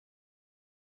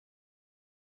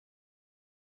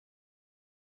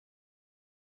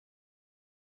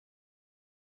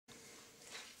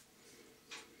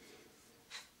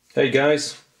Hey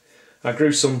guys, I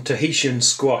grew some Tahitian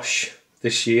squash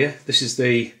this year. This is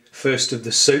the first of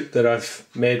the soup that I've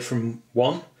made from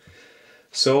one.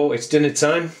 So it's dinner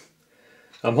time,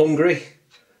 I'm hungry,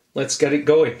 let's get it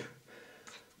going.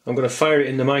 I'm going to fire it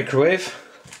in the microwave,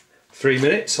 3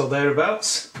 minutes or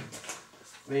thereabouts.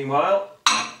 Meanwhile,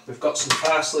 we've got some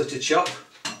parsley to chop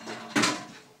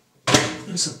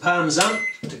and some parmesan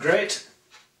to grate.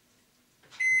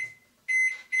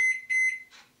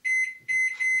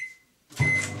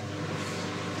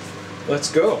 Let's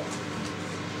go.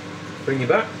 Bring you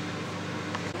back.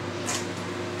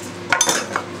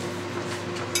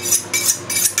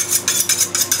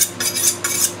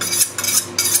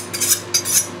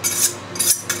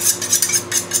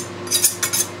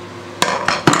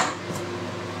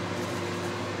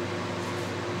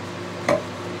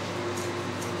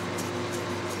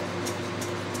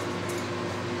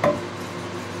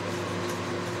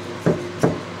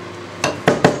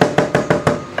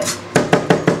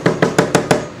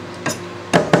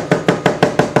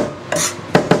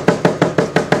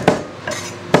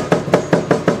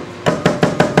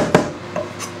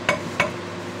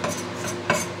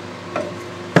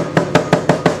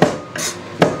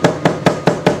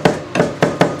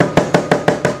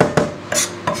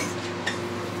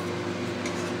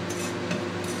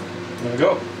 There we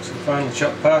go, some finely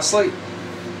chopped parsley.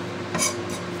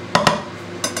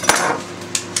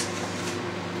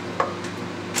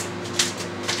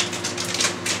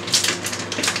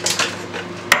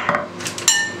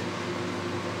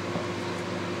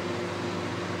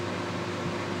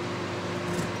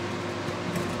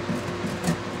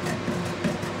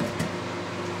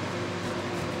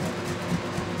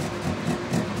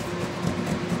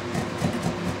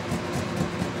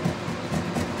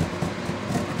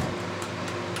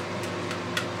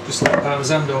 Just like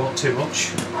parmesan, don't want too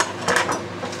much.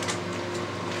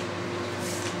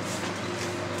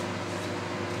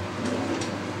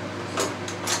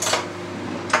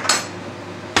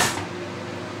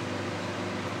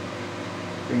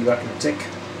 Bring you back in a tick.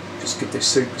 Just give this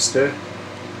soup a stir.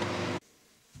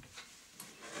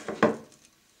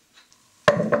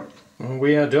 And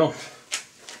we are done.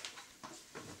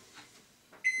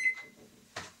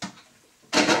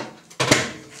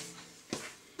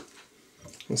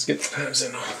 Let's get the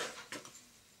parmesan on.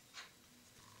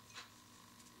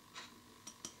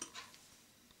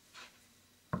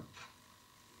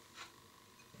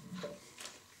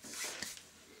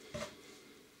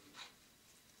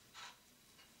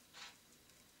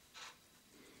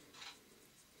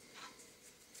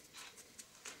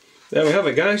 There we have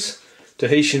it guys,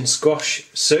 Tahitian squash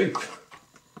soup.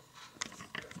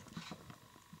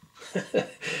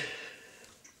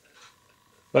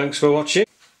 Thanks for watching.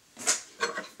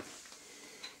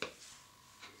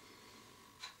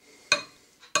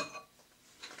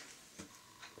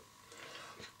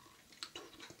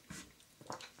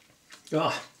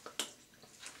 Ah,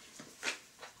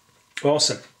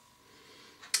 awesome.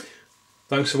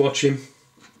 Thanks for watching.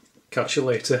 Catch you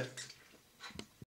later.